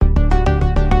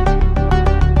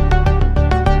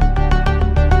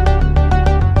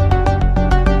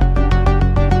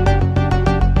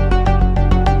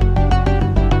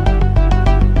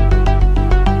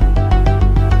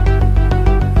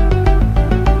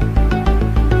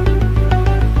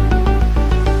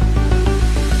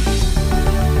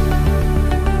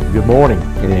morning,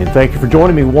 and thank you for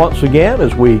joining me once again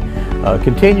as we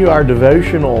continue our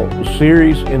devotional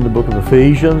series in the book of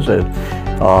Ephesians. If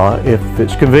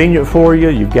it's convenient for you,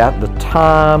 you've got the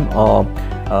time,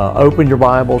 open your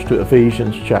Bibles to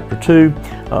Ephesians chapter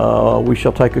 2. We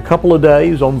shall take a couple of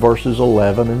days on verses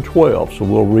 11 and 12, so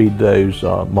we'll read those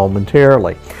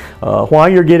momentarily. While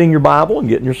you're getting your Bible and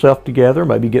getting yourself together,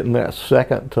 maybe getting that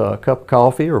second cup of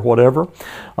coffee or whatever,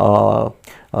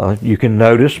 you can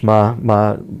notice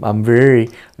I'm very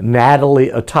Natalie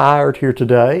attired here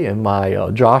today in my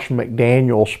Josh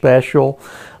McDaniel special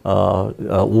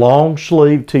long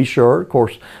sleeve t-shirt. Of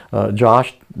course,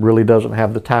 Josh really doesn't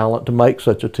have the talent to make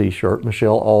such a t-shirt.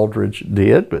 Michelle Aldridge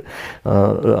did, but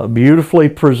a beautifully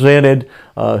presented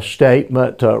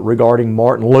statement regarding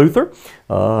Martin Luther.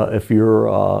 If you're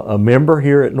a member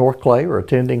here at North Clay or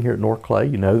attending here at North Clay,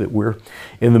 you know that we're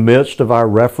in the midst of our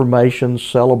Reformation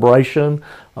celebration.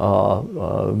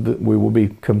 We will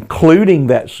be concluding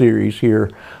that series here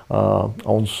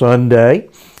on Sunday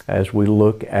as we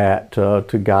look at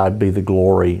To God Be the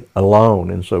Glory Alone.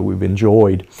 And so we've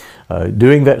enjoyed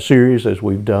doing that series as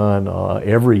we've done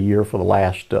every year for the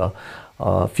last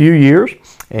few years.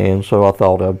 And so I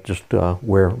thought I'd just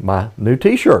wear my new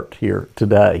t-shirt here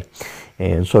today.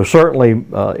 And so certainly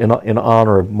in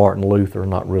honor of Martin Luther,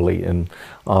 not really in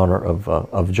honor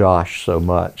of Josh so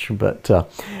much. But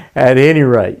at any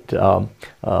rate,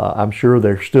 I'm sure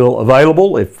they're still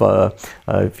available. If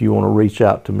you want to reach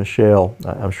out to Michelle,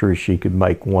 I'm sure she could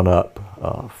make one up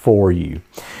for you.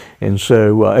 And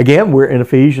so again, we're in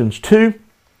Ephesians 2.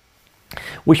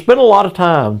 We spent a lot of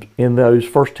time in those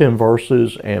first 10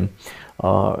 verses and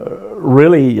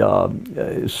really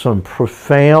some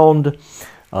profound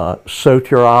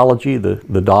soteriology,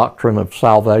 the doctrine of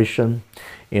salvation,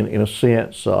 in a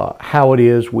sense, how it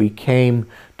is we came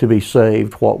to be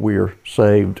saved, what we're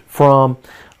saved from,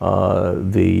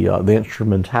 the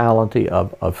instrumentality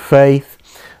of faith,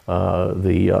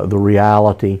 the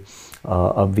reality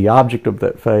of the object of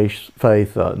that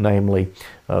faith, namely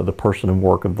the person and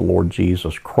work of the Lord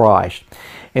Jesus Christ.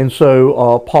 And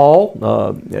so Paul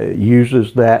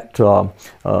uses that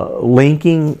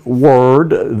linking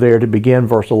word there to begin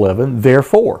verse 11,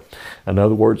 therefore. In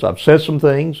other words, I've said some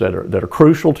things that are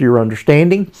crucial to your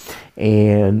understanding,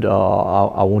 and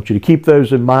I want you to keep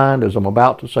those in mind as I'm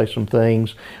about to say some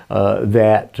things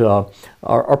that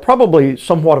are probably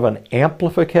somewhat of an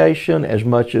amplification as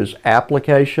much as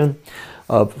application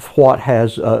of what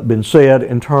has been said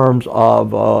in terms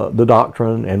of the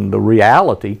doctrine and the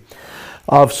reality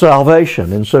of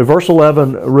salvation. And so verse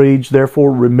 11 reads,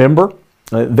 therefore remember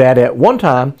that at one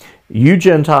time you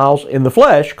Gentiles in the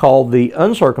flesh called the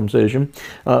uncircumcision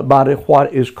by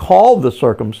what is called the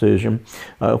circumcision,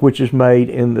 which is made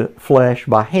in the flesh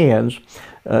by hands.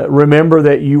 Remember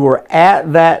that you were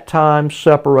at that time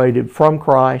separated from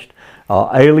Christ,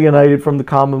 alienated from the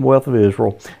commonwealth of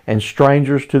Israel, and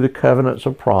strangers to the covenants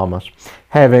of promise,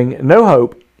 having no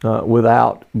hope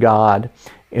without God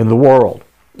in the world.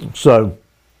 So,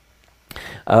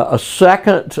 a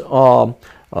second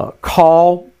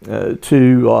call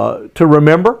to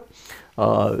remember,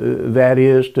 that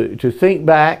is to think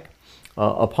back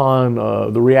upon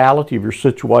the reality of your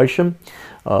situation,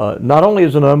 not only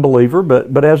as an unbeliever,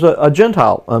 but as a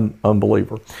Gentile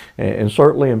unbeliever. And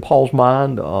certainly in Paul's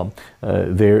mind,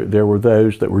 there were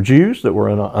those that were Jews that were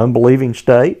in an unbelieving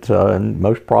state, and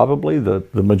most probably the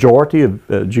majority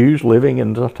of Jews living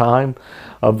in the time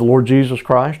of the Lord Jesus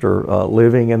Christ or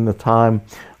living in the time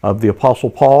of the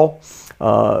Apostle Paul.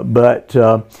 But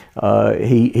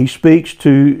he speaks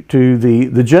to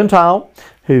the Gentile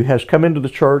who has come into the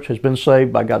church, has been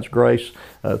saved by God's grace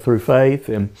through faith,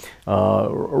 and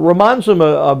reminds them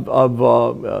of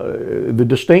the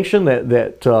distinction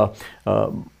that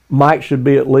might should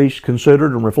be at least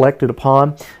considered and reflected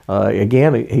upon.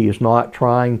 Again, he is not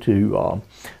trying to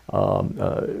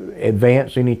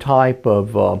advance any type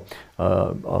of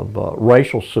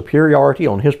racial superiority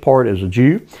on his part as a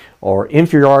Jew, or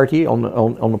inferiority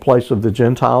on the place of the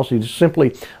Gentiles. He's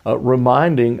simply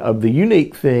reminding of the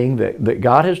unique thing that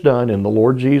God has done in the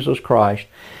Lord Jesus Christ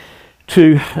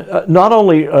to not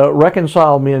only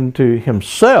reconcile men to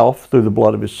himself through the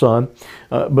blood of his Son,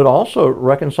 but also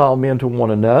reconcile men to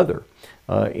one another,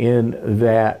 in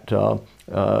that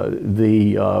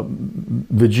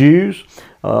the Jews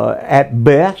at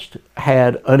best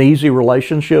had uneasy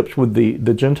relationships with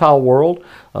the Gentile world,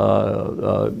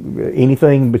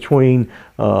 anything between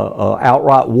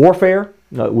outright warfare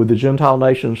with the Gentile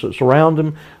nations that surround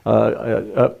them,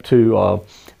 up to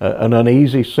an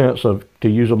uneasy sense of, to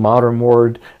use a modern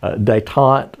word,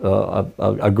 détente,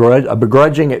 a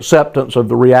begrudging acceptance of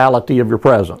the reality of your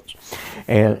presence.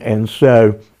 And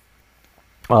so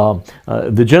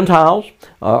The Gentiles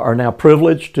are now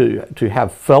privileged to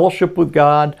have fellowship with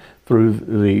God through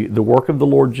the work of the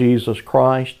Lord Jesus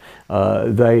Christ.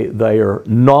 They are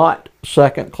not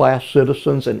second-class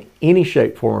citizens in any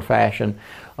shape, form, or fashion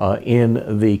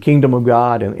in the kingdom of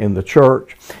God and in the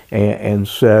church. And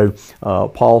so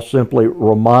Paul simply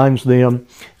reminds them,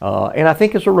 and I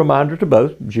think it's a reminder to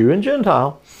both Jew and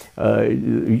Gentile,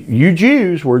 you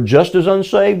Jews were just as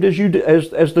unsaved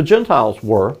as the Gentiles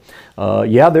were.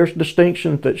 Yeah, there's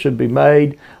distinctions that should be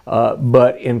made,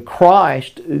 but in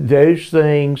Christ, those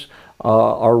things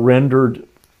are rendered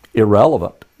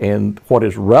irrelevant. And what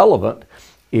is relevant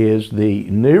is the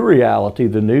new reality,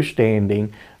 the new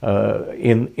standing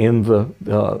in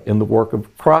the work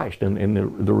of Christ and in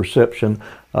the reception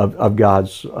of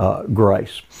God's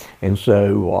grace. And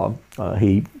so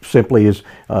he simply is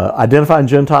identifying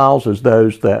Gentiles as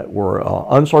those that were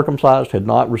uncircumcised, had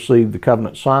not received the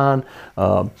covenant sign,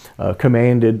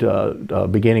 commanded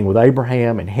beginning with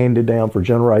Abraham and handed down for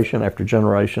generation after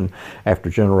generation after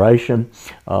generation.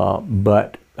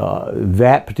 But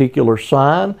that particular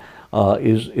sign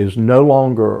is no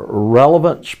longer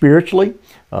relevant spiritually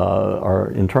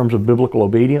or in terms of biblical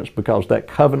obedience, because that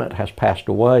covenant has passed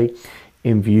away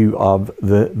in view of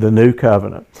the new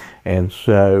covenant. And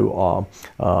so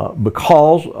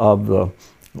because of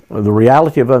the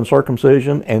reality of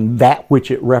uncircumcision and that which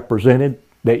it represented,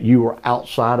 that you were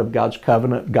outside of God's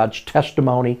covenant, God's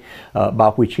testimony by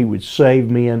which he would save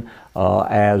men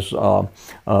as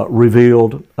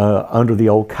revealed under the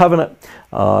old covenant,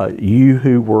 you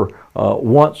who were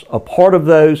once a part of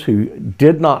those who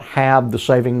did not have the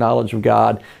saving knowledge of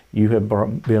God, you have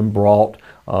been brought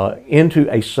into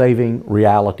a saving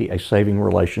reality, a saving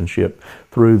relationship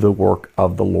through the work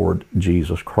of the Lord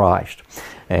Jesus Christ.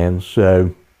 And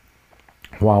so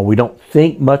while we don't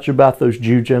think much about those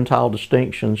Jew-Gentile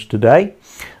distinctions today,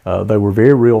 they were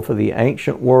very real for the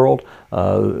ancient world.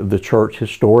 The church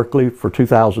historically for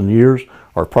 2,000 years,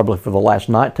 or probably for the last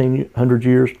 1,900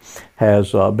 years,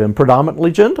 has been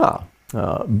predominantly Gentile.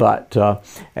 But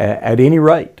at any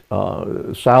rate,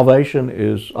 salvation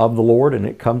is of the Lord, and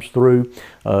it comes through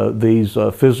these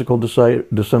physical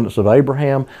descendants of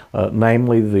Abraham,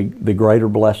 namely the greater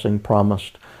blessing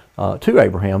promised to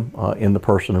Abraham in the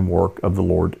person and work of the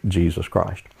Lord Jesus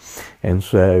Christ. And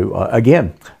so,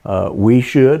 again, we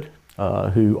should,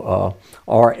 who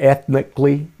are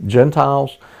ethnically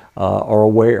Gentiles, are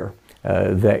aware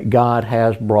that God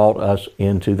has brought us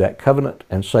into that covenant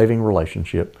and saving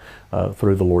relationship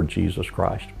through the Lord Jesus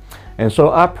Christ. And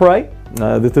so I pray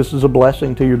that this is a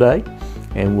blessing to your day,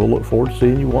 and we'll look forward to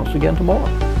seeing you once again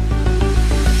tomorrow.